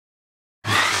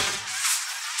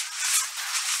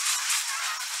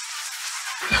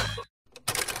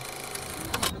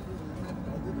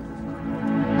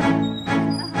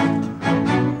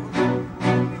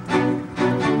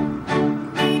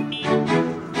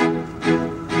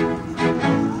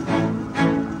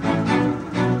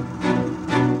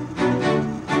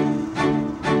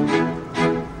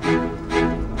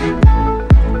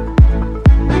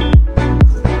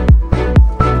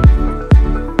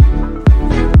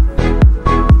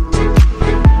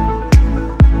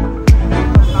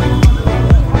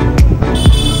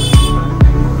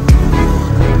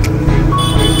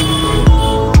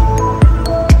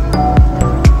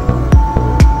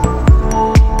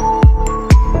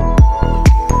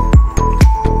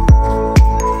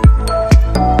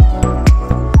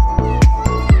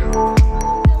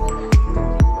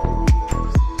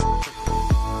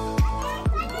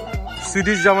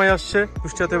Swedish জামাই আসছে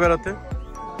কুষ্টিয়াতে বেড়াতে।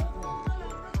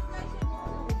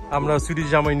 আমরা সুইডিশ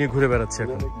জামাই নিয়ে ঘুরে বেড়াচ্ছি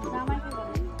এখন।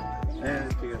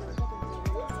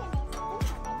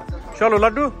 চলো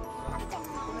লাড্ডু।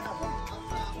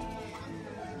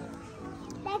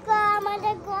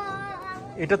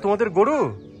 এটা তোমাদের গরু?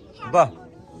 বাহ,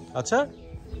 আচ্ছা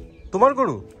তোমার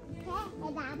গরু?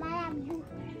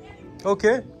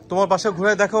 ওকে, তোমার বাসা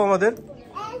ঘুরে দেখাও আমাদের।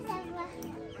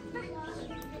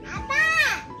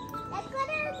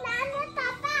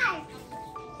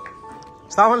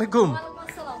 আসসালামু আলাইকুম,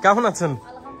 কেমন আছেন?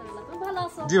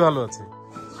 জি ভালো আছি।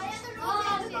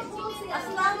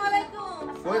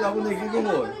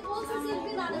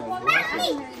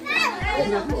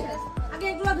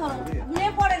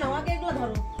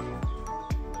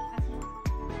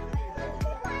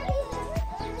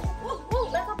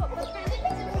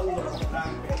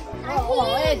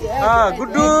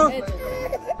 গুড্ডু,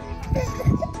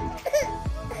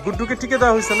 গুড্ডুকে টিকে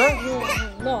দেওয়া হয়েছে না?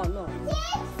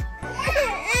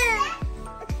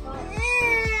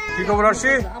 কি খবর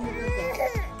আরশি?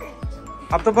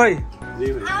 আফতাব ভাই,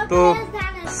 তো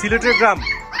সিলেটের গ্রাম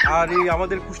আর এই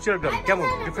আমাদের কুষ্টিয়ার গ্রাম কেমন,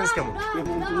 ডিফারেন্স কেমন?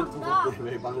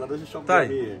 তাই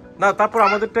না, তারপর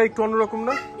আমাদেরটা একটু অন্যরকম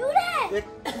না?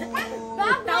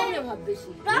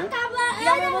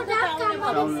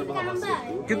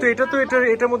 কিন্তু এটা তো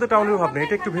এটার মধ্যে টাউনের ভাব না,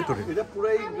 এটা একটু ভেতরে। এটা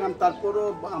পুরাই গ্রাম, তারপরও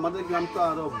আমাদের গ্রাম তো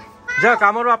আরো। যাক,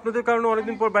 আমারও আপনাদের কারণে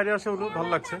অনেকদিন পর বাইরে আসা হলো, ভালো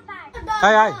লাগছে।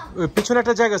 আয় আয়, ওই পিছনে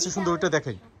একটা জায়গা আছে সুন্দর, ওইটা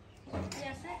দেখাই।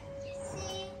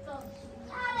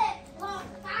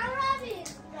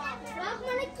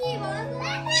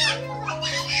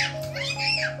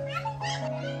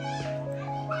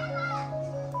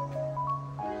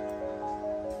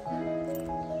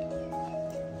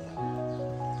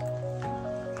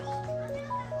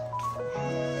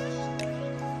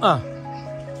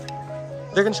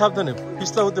 দেখেন সাবধানে,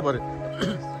 পিছলা হতে পারে।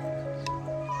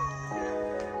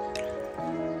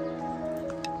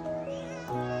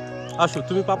 আসো,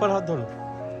 তুমি পাপার হাত ধরো।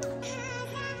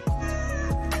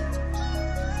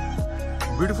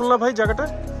 বিউটিফুল না ভাই জায়গাটা?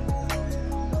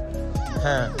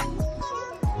 হ্যাঁ,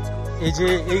 এই যে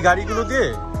এই গাড়িগুলো দিয়ে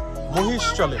মহিষ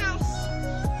চলে।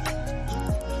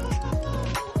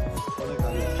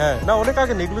 হ্যাঁ না, অনেক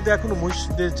আগে না, এগুলো দিয়ে এখনো মহিষ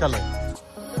দিয়ে চালায়।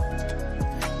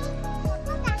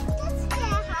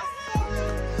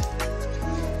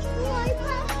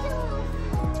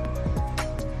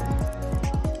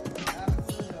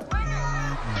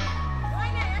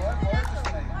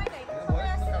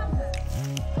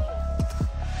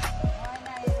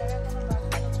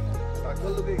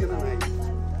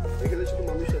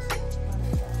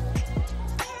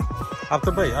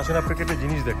 আফতাব ভাই আসেন, আপনাকে একটা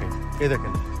জিনিস দেখেন। এই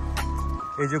দেখেন,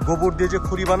 এই যে গোবর দিয়ে যে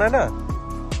খড়ি বানায় না,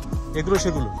 এগুলো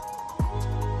সেগুলো।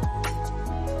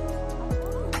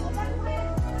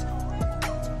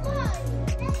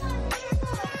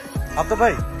 আফতাব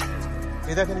ভাই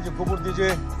এই দেখেন, এই যে গোবর দিয়ে যে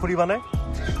খড়ি বানায়,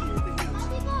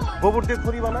 গোবর দিয়ে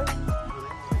খড়ি বানায়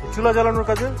চুলা জ্বালানোর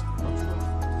কাজে।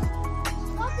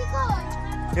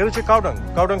 এর হচ্ছে কাউডাং,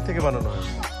 কাউডাং থেকে বানানো হয়।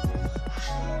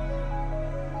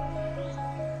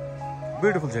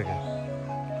 বিউটিফুল জায়গা,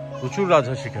 প্রচুর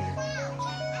রাজহাঁস এখানে।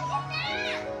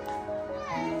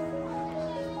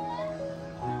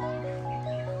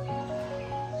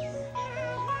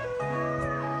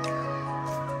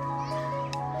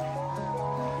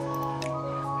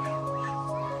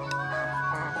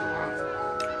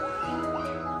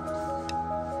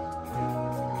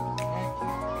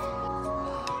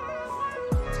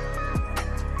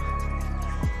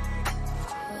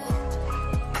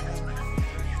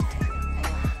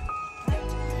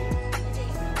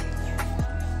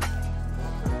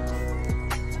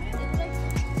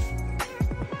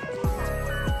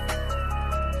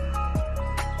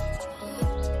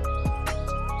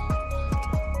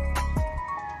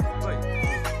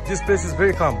 This place is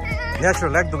very calm,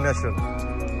 natural, একদম ন্যাচারাল।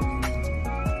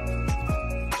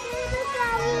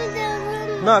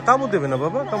 না কামড় দেবে না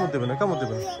বাবা, কামড় দেবে না, কামড়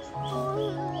দেবে না।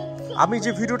 আমি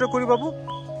যে ভিডিওটা করি বাবু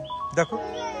দেখো,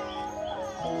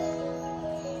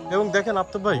 এবং দেখেন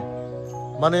আফতাব ভাই,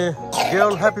 মানে দে আর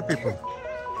অল হ্যাপি পিপল।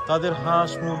 তাদের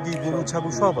হাঁস মুরগি গরু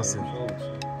ছাগল সব আছে।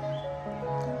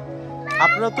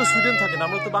 আপনারা তো সুইডেন থাকেন,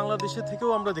 আমরা তো বাংলাদেশে থেকেও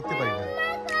আমরা দেখতে পারি না,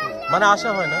 মানে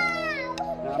আসা হয় না।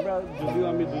 আমরা যদিও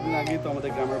আমি দুদিন আগে তো আমাদের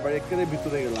গ্রামের বাড়ি একেবারে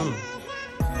ভিতরে গেলাম,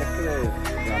 একেবারে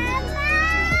গ্রামে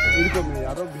এরকমই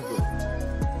আরো ভিতরে।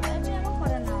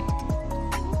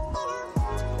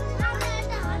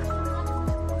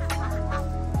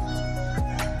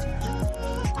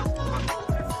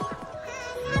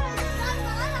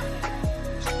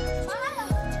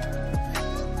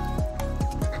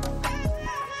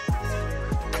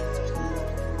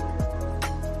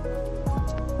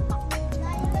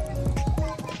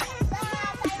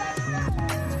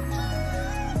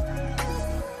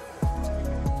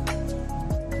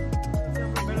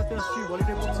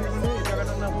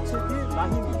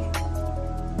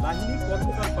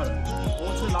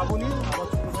 লাবণী আমার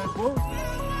ছোট ভাই বউ,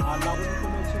 আর লাবণীর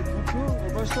জন্য হচ্ছে দুটো, ওর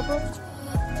বয়সটা তো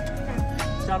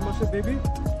 4 মাসের বেবি।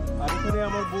 আর এখানে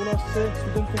আমার বোন আসছে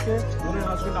সুইডেন থেকে, বোনের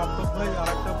হাজবেন্ড আব্দুল ভাই, আর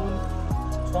একটা বোন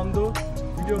ছন্দ,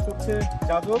 ভিডিও করছে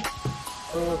যাদব।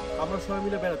 তো আমরা সবাই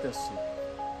মিলে বেড়াতে আসছি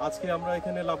আজকে। আমরা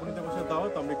এখানে লাবণীতে বসে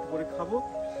দাওয়াত, আমরা একটু করে খাবো,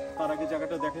 তার আগে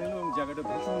জায়গাটা দেখে নিলাম এবং জায়গাটা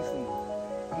ভীষণ সুন্দর।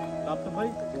 আব্দুল ভাই,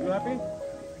 ইউ হ্যাপি?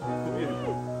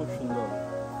 খুব সুন্দর।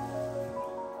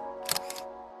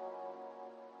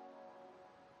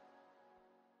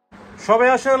 সবাই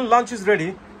আসেন, লাঞ্চ ইজ রেডি।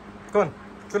 কোন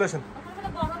চলে আসেন,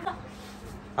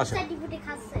 আসেন।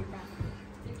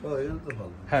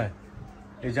 হ্যাঁ,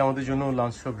 এই যে আমাদের জন্য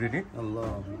লাঞ্চ সব রেডি।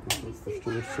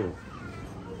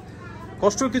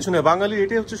 কষ্ট কিছু নেই, বাঙালি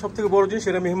এটাই হচ্ছে সব থেকে বড় জিনিস,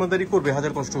 এটা মেহমানদারি করবে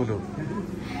হাজার কষ্ট হলেও।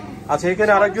 আচ্ছা,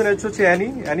 এখানে আরেকজন হচ্ছে অ্যানি।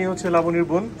 অ্যানি হচ্ছে লাবণীর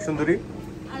বোন সুন্দরী।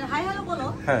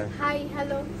 হ্যাঁ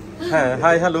হ্যাঁ,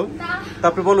 হাই হ্যালো।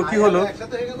 তারপরে বলো কি হলো?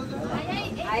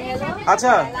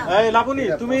 আচ্ছা এই লাবণী,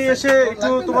 তুমি এসে একটু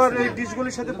তোমার এই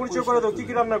ডিশগুলির সাথে পরিচয় করে দাও, কি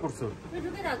কি রান্না করছো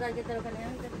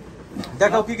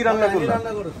দেখাও, কি কি রান্না করছো।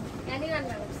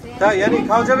 তাই অ্যানি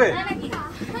খাওয়া যাবে?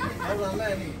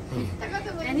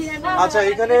 আচ্ছা,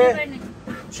 এখানে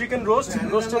চিকেন রোস্ট,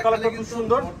 রোস্টের কালারটা খুব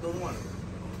সুন্দর,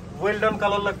 ওয়েল ডান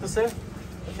কালার লাগতেছে,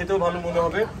 খেতেও ভালো মনে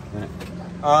হবে।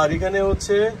 আর এখানে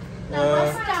হচ্ছে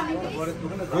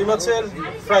রুই মাছের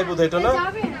ফ্রাই বোধ, এটা না?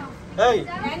 এই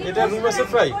এটা রুই মাছের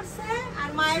ফ্রাই।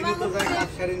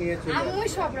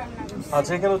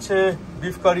 আচ্ছা, এখানে হচ্ছে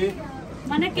বিফ কারি,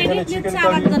 এখানে চিকেন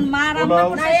কারি, পোলাও,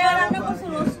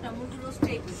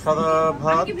 সাদা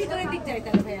ভাত।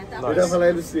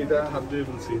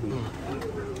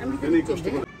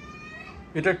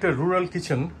 এটা একটা রুরাল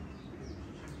কিচেন,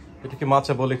 এটাকে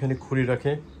মাচা বলে। এখানে খুঁড়ি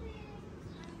রাখে,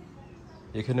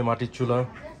 এখানে মাটির চুলা,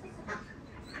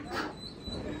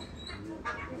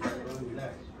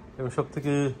 এবং সব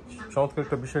থেকে চমৎকার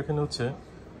একটা বিষয় এখানে হচ্ছে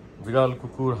বিড়াল,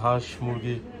 কুকুর, হাঁস,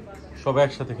 মুরগি সব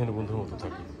একসাথে এখানে বন্ধুর মতো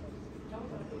থাকে।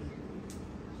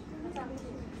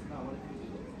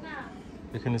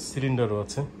 এখানে সিলিন্ডারও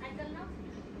আছে।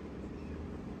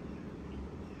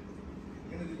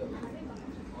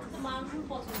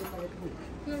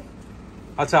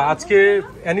 আচ্ছা, আজকে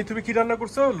অ্যানি তুমি কি রান্না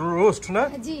করছো? রোস্ট না?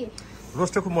 জি,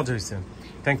 রোস্টটা খুব মজা হয়েছে।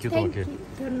 থ্যাংক ইউ তোমাকে।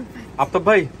 আফতাব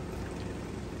ভাই,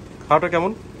 খাওয়াটা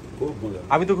কেমন?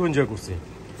 আমি তো খুব এনজয় করছি,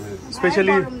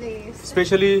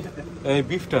 স্পেশালি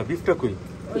বিফটা কই?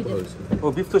 ও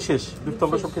বিফ তো শেষ, বিফ তো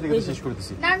আমরা সব খেতে খেতে শেষ করে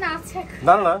দিছি।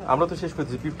 না না, আমরা তো শেষ করে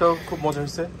দিছি। বিফটাও খুব মজা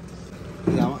হয়েছে।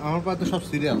 আমার পাতে সব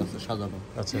সিরিয়াল আছে সাজানো।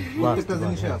 আচ্ছা, প্রত্যেকটা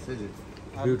জিনিস আছে।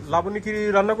 লাবণী কি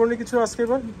রান্না করনি কিছু আজকে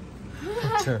এবার?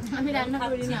 আচ্ছা, আমি রান্না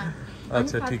করি না।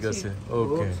 আচ্ছা, ঠিক আছে,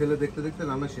 ওকে। ছেলে দেখতে দেখতে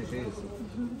রান্না শেষ হয়ে গেছে।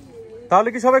 তাহলে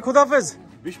কি সবাই খোদাহাফেজ?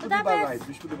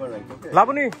 বৃহস্পতিবার রাইট, ওকে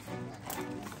লাবণী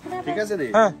ঠিক আছে রে।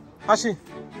 হ্যাঁ, আসি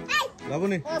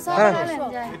লাবণী। হ্যাঁ,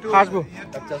 আসবো।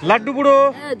 লাড্ডু বুড়ো,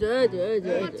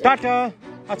 টাটা।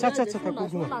 আচ্ছা আচ্ছা আচ্ছা, থাকো,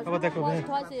 ঘুমো, আবার দেখো। হ্যাঁ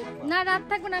না, রাত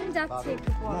থাকবো না, আমি যাচ্ছি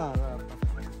একটু পর।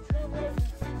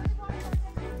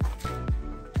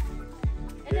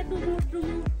 এটা টুমু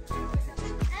টুমু।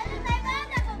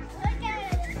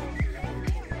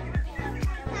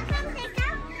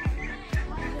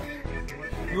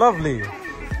 Lovely,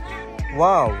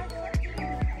 wow.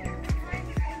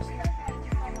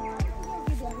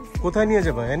 কোথায় নিয়ে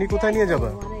যাবা অ্যানি, কোথায় নিয়ে যাবা?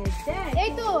 এই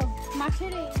তো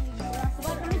মাছের এই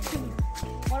রাস্তাটা ছিল,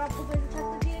 বড় পুকুরে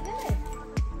থাকতে দিয়ে গেলে।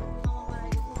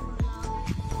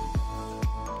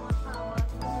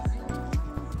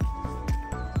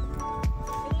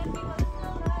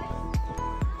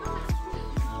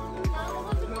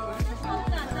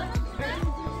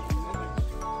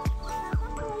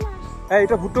 এই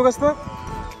এটা ভুট্টো গাছ না?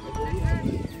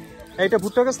 এইটা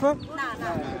ভুট্টা গাছ না?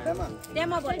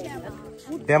 ডেমা বলে।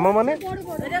 ডেমা মানে?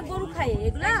 এটা গরু খায়,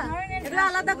 এগুলা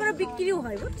আলাদা করে বিক্রিও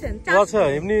হয়, বুঝছেন? আচ্ছা,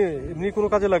 এমনি এমনি কোনো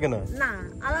কাজে লাগে না? না,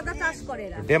 আলাদা চাষ করে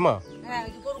এরা। ডেমা, হ্যাঁ,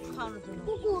 গরু খাওয়ানোর জন্য।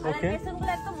 ওকে।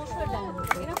 বেসনগুলো একদম মসুর ডাল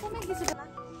এরকমই কিছু।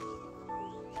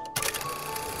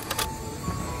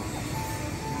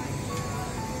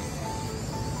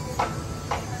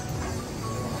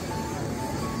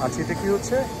 আচ্ছা, এটা কি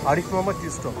হচ্ছে? আরিফ মামা টি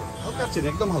স্টল। হালকা আছে,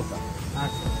 একদম হালকা।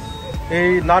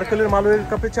 এই নারকেলের মালয়ের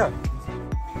কাপে চা,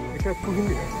 এটা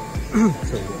কুহিনী,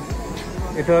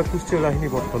 এটা কুষ্টিয়া রাহিনী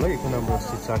বটতলা। এখানে আমরা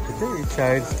আসছি চা খেতে। এই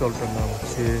চায়ের স্টলটার নাম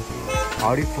হচ্ছে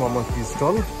আরিফ মামা টি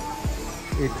স্টল।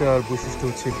 এটার বৈশিষ্ট্য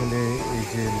হচ্ছে এখানে এই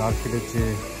যে নারকেলের যে,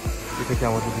 এটাকে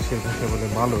আমাদের দেশের ভাষায় বলে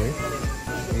মালয়,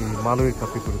 এই মালয়ের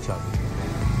কাপে করে চা।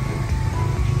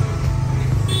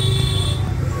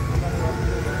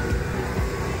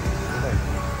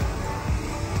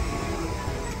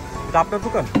 এটা আপনার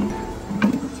দোকান?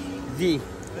 জি।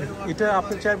 এটা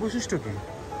আপনার চায়ের বৈশিষ্ট্য কি?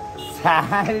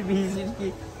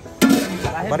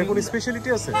 মানে কোন স্পেশালিটি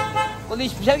আছে? কোন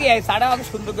স্পেশাল কি চাটা অত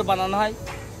সুন্দর করে বানানো হয়।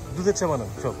 দুধের চা বানান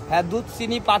সব? হ্যাঁ, দুধ,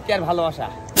 চিনি, পাতি আর ভালোবাসা।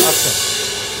 আচ্ছা,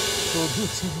 তো দুধ,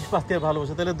 চিনি, পাতি আর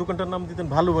ভালোবাসা, তাহলে দোকানটার নাম দিতেন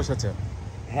ভালোবাসা চা।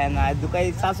 হ্যাঁ, না দোকান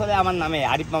চা চলে আমার নামে,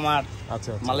 আরিফ মামার।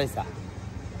 আচ্ছা, মালাই চা।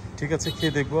 ঠিক আছে,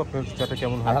 খেয়ে দেখবো আপনার চাটা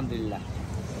কেমন হয়। আলহামদুলিল্লাহ।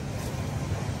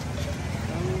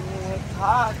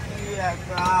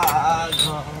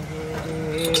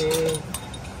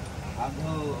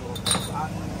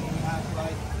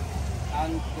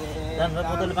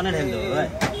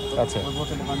 আচ্ছা,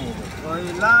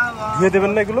 দিয়ে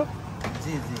দেবেন না এগুলো?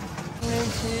 জি জি।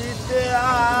 শীতে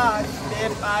আসতে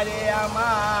পারে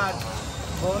আমার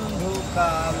বন্ধু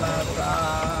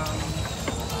কালাকাম,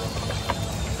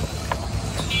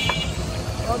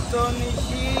 কত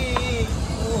নিশি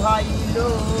উহাইল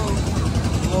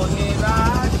মনে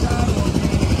রাখা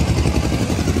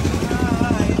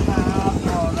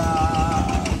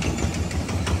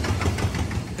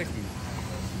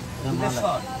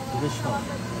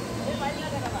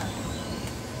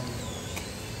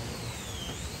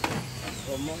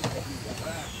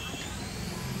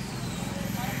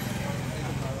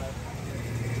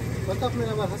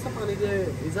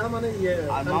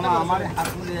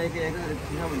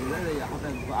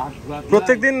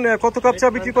প্রত্যেকদিন কত কাপ চা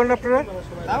বিক্রি করেন আপনারা?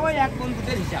 এক মণ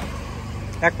দুধের হিসাব।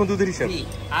 এক মণ দুধের হিসাব?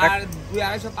 আর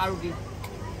 200-250 পাউরুটি।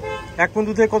 এক মণ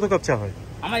দুধে কত কাপ চা হয়?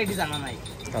 আমার এটি জানা নাই।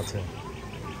 আচ্ছা,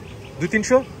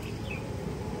 200-300?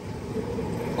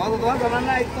 কত তোমার জানা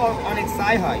নাই, তো অনেক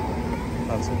চাই হয়।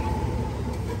 আচ্ছা,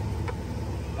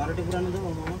 পাউরুটি পুরানো দেবো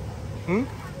মামা?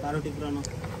 পাউরুটি পুরানো?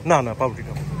 না না, পাউরুটি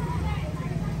খাবো।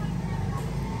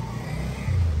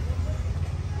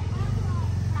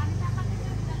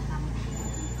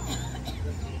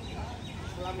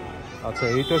 আচ্ছা,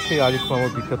 এইটা সেই আরিফ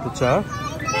মামার বিখ্যাত চা।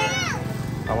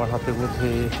 আমার হাতের মধ্যে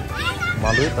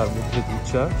মালয়, তার মধ্যে দুধ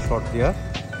চা শর্ট দেওয়া।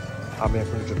 আমি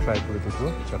এখন এটা ট্রাই করে দেখবো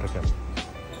চাটা কেমন।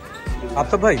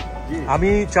 আফতাব ভাই, আমি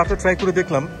চাটা ট্রাই করে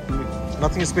দেখলাম,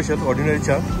 নাথিং স্পেশাল, অর্ডিনারি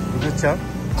চা, দুধের চা,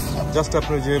 জাস্ট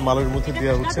আপনার যে মালয়ের মধ্যে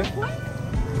দেওয়া হচ্ছে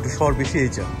একটু সর বেশি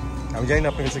এই চা। আমি জানি না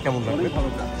আপনার কাছে কেমন লাগবে,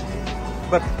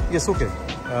 বাট ইয়েস ওকে,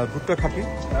 দুধটা খাঁটি।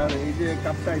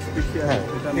 হ্যাঁ,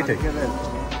 এটাই।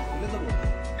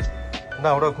 না,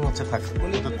 ওরা ঘুমাচ্ছে, থাক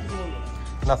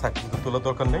না, থাক, তোলার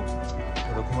দরকার নেই,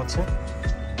 ওরা ঘুমাচ্ছে।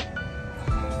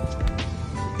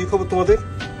 কি খবর তোমাদের?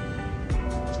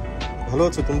 ভালো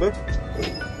আছো তোমরা?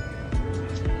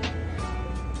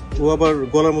 ও আবার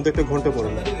গলার মধ্যে একটা ঘন্টা পড়ে।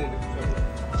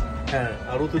 হ্যাঁ,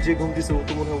 আর ও তো যে ঘুম দিছে, ও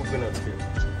তো মনে হয় উঠবে না আজকে।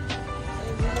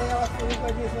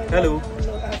 Hello,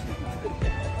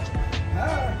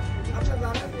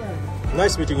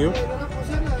 nice meeting you.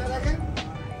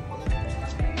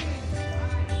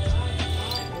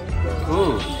 ও,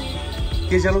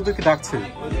 কে জানো তো কি ডাকছে?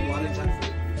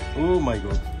 ও মাই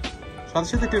গড, সাথে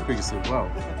সাথে টের পেয়ে গেছে। ওয়াও,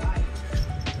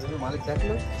 মালিক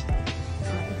ডাকলো,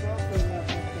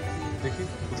 দেখি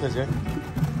কোথায় যায়।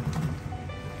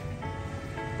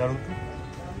 দারুণ তো।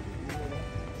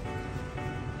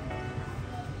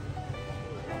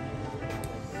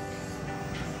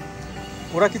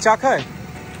 ওরা কি চা খায়?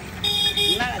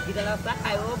 না না, গিটার চা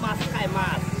খায়, ও মাছ খায়,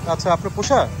 মাছ। আচ্ছা, আপনার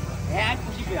পোষা? হ্যাঁ,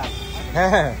 খুশি বিড়াল।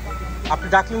 হ্যাঁ হ্যাঁ, আপনি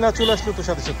ডাকলেন না, চলে আসলো তো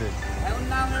সাথে সাথে। ওর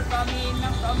নাম হলো টমি, এর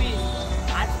নাম টমি।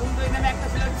 আজ সুন্দর নামে একটা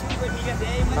ছেলে ছুটি করে, ঠিক আছে?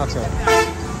 আচ্ছা,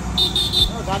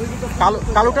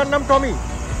 কালোটার নাম টমি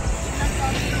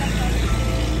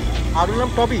আর ওর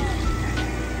নাম টবি।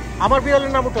 আমার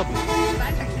বিড়ালের নামও টবি।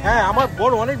 হ্যাঁ, আমার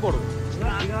বড়, অনেক বড়।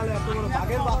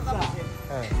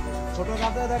 হ্যাঁ, ছোট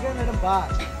কাছে দেখেন, এটা বাঘ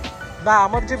না,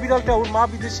 আমার যে বিড়ালটা, ওর মা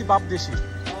বিদেশি, বাপ দেশি।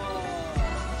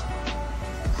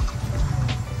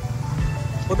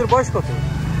 ওদের বয়স কত?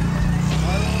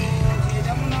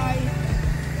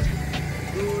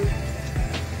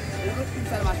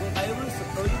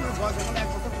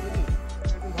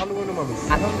 ভালো ভালো মানুষ,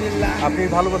 আলহামদুলিল্লাহ। আপনি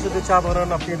ভালোবাসাতে চা বানান,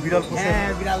 আপনি বিড়াল পোষেন।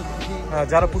 হ্যাঁ, বিড়াল খুশি। হ্যাঁ,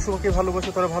 যারা পশু পাখি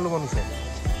ভালোবাসে তারা ভালো মানুষ হয়।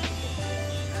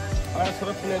 ছোট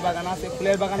ফুলের বাগান আছে,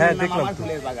 ফুলের বাগান। হ্যাঁ, দেখলাম,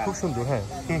 ফুলের বাগান খুব সুন্দর। হ্যাঁ,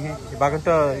 এই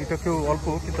বাগানটা, এটা কেউ অল্প,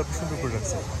 কিন্তু আপনি সুন্দর করে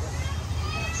রাখছে,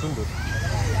 সুন্দর।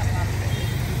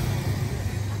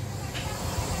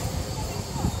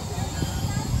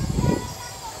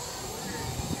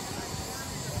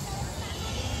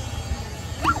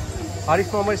 আরিফ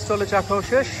মামার স্টলে চা খাওয়া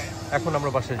শেষ, এখন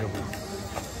আমরা বাসায় যাব।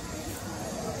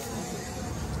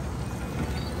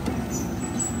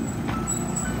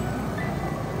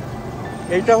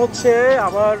 এইটা হচ্ছে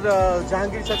আমার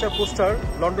জাহাঙ্গীর চাচার পোস্টার,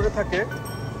 লন্ডনে থাকে,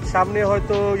 সামনে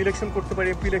হয়তো ইলেকশন করতে পারে,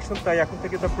 এমপি ইলেকশন, তাই এখন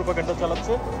থেকে তার প্রোপাগান্ডা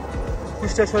চালাচ্ছে।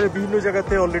 কুষ্টিয়া শহরের বিভিন্ন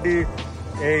জায়গাতে অলরেডি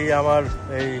এই আমার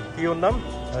এই কি ওর নাম,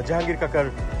 জাহাঙ্গীর কাকার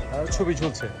ছবি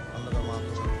ঝুলছে।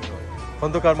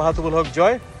 খন্দকার মাহাতুবুল হক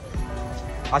জয়।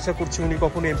 আশা করছি উনি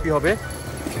কখনো এমপি হবে।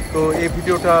 তো এই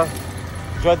ভিডিওটা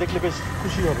জয় দেখলে বেশ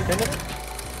খুশি হবে, তাই না?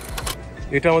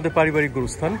 এটা আমাদের পারিবারিক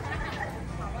গুরুস্থান।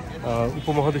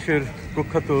 উপমহাদেশের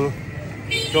প্রখ্যাত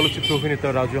চলচ্চিত্র অভিনেতা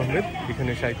রাজু আহমেদ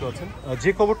এখানে শায়িত আছেন।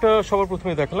 যে কবরটা সবার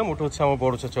প্রথমে দেখালাম ওটা হচ্ছে আমার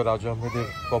বড় চাচা রাজু আহমেদের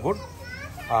কবর।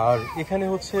 আর এখানে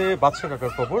হচ্ছে বাদশা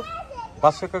কাকার কবর।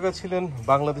 বাদশা কাকা ছিলেন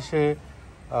বাংলাদেশে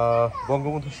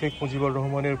বঙ্গবন্ধু শেখ মুজিবুর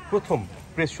রহমানের প্রথম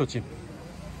প্রেস সচিব।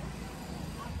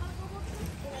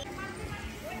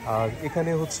 আর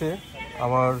এখানে হচ্ছে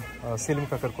আমার সেলিম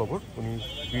কাকার কবর, উনি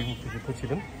বীর মুক্তিযোদ্ধা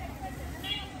ছিলেন।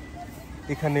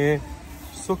 এখানে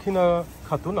সখিনা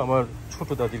খাতুন আমার ছোট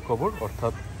দাদির কবর,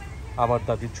 অর্থাৎ আমার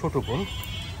দাদির ছোট বোন।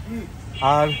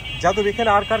 আর যাদব এখানে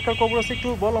আর কার কার কবর আছে একটু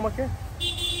বল আমাকে।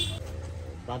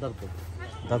 দাদার কবর।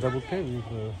 দাদা বলতে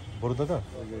বড় দাদা?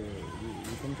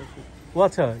 ও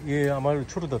আচ্ছা, আমার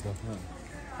ছোট দাদা।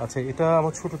 আচ্ছা, এটা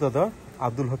আমার ছোট দাদা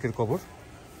আব্দুল হকের কবর।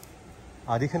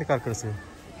 আর এখানে কার কার আছে?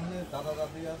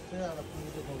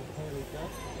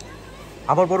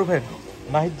 আমার বড় ভাই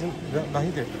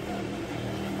নাহিদের।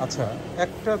 আচ্ছা,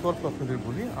 একটা গল্প আপনাদের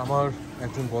বলি। আমার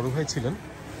একজন বড় ভাই ছিলেন,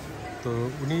 তো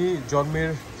উনি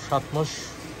জন্মের 7 মাস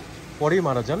পরেই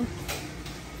মারা যান।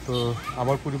 তো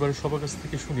আমার পরিবারের সবার কাছ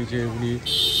থেকে শুনি যে উনি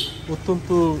অত্যন্ত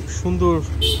সুন্দর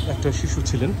একটা শিশু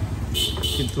ছিলেন,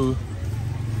 কিন্তু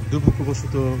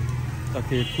দুর্ভাগ্যবশত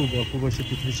তাকে খুব অল্প বয়সে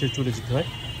পৃথিবী ছেড়ে চলে যেতে হয়।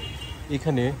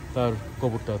 এখানে তার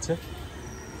কবরটা আছে।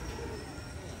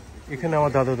 এখানে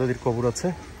আমার দাদা দাদির কবর আছে।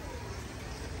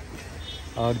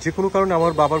 আর যে কোনো কারণে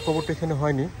আমার বাবার কবরটা এখানে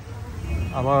হয়নি।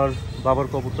 আমার বাবার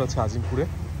কবরটা আছে আজিমপুরে।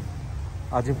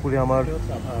 আজিমপুরে আমার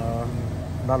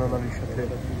নানা নানির সাথে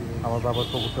আমার বাবার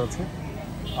কবরটা আছে।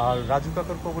 আর রাজু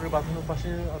কাকার কবরের বাঁধানোর পাশে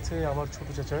আছে আমার ছোট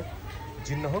চাচা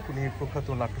জিন্না হক। উনি প্রখ্যাত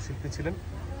নাট্যশিল্পী ছিলেন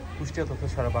কুষ্টিয়া তথা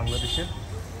সারা বাংলাদেশের।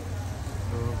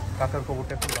 তো কাকার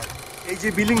কবরটা এখন বাঁধানো। এই যে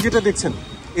বিল্ডিং যেটা দেখছেন,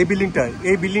 এই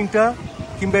বিল্ডিংটা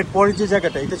কিংবা এর পরের যে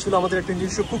জায়গাটা, এটা ছিল আমাদের একটা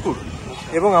নিজস্ব পুকুর।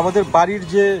 এবং আমাদের বাড়ির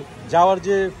যে যাওয়ার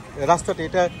যে রাস্তাটা,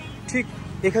 এটা ঠিক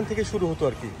এখান থেকে শুরু হতো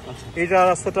আর কি। এইটা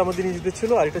রাস্তাটা আমাদের নিজেদের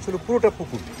ছিল, আর এটা ছিল পুরোটা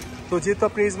পুকুর। তো যেহেতু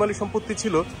আপনার ইসমাইলি সম্পত্তি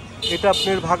ছিল, এটা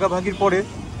আপনার ভাগাভাগির পরে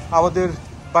আমাদের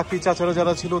বাকি চাচারা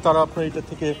যারা ছিল তারা আপনার এটা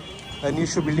থেকে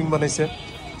নিজস্ব বিল্ডিং বানাইছে।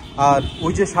 আর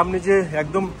ওই যে সামনে যে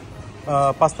একদম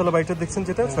 5তলা বাড়িটা দেখছেন,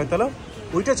 যেটা 6তলা,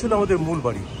 ওইটা ছিল আমাদের মূল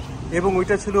বাড়ি। এবং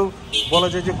ওইটা ছিল বলা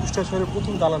যায় যে কুষ্টিয়া শহরের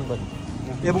প্রথম দালান বাড়ি।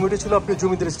 এবং ওইটা ছিল আপনার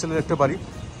জমিদার স্টাইলের একটা বাড়ি।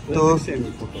 তো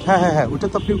হ্যাঁ, ওইটা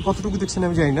তো আপনি কতটুকু দেখছেন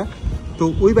আমি জানি না। তো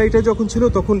ওই বাড়িটা যখন ছিল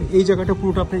তখন এই জায়গাটা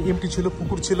পুরোটা আপনার এমটি ছিল,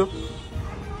 পুকুর ছিল।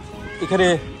 এখানে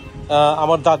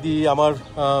আমার দাদি, আমার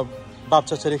বাপ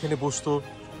চাচার এখানে বসতো,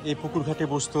 এই পুকুর ঘাটে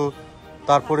বসতো।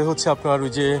 তারপরে হচ্ছে আপনার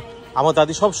ওই যে আমার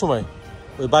দাদি সব সময়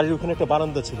ওই বাড়ির ওখানে একটা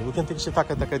বারান্দা ছিল, ওখান থেকে সে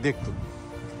তাকায় তাকায় দেখতো।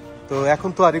 তো এখন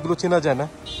তো আর এগুলো চেনা যায় না,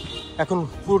 এখন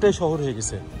পুরোটাই শহর হয়ে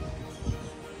গেছে।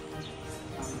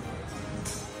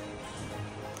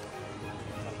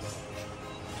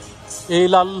 এই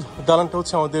লাল দালানটা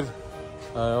হচ্ছে আমাদের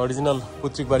অরিজিনাল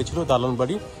পৈতৃক বাড়ি ছিল, দালান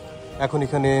বাড়ি। এখন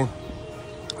এখানে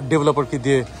ডেভেলপারকে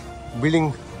দিয়ে বিল্ডিং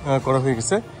করা হয়ে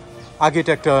গেছে। আগে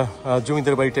এটা একটা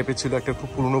জমিদার বাড়ি টাইপের ছিল, একটা খুব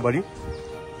পুরনো বাড়ি।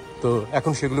 তো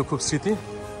এখন সেগুলো খুব স্মৃতি।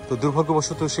 তো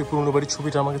দুর্ভাগ্যবশত সেই পুরনো বাড়ির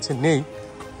ছবিটা আমার কাছে নেই,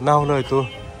 না হলে হয়তো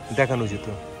দেখানো যেত।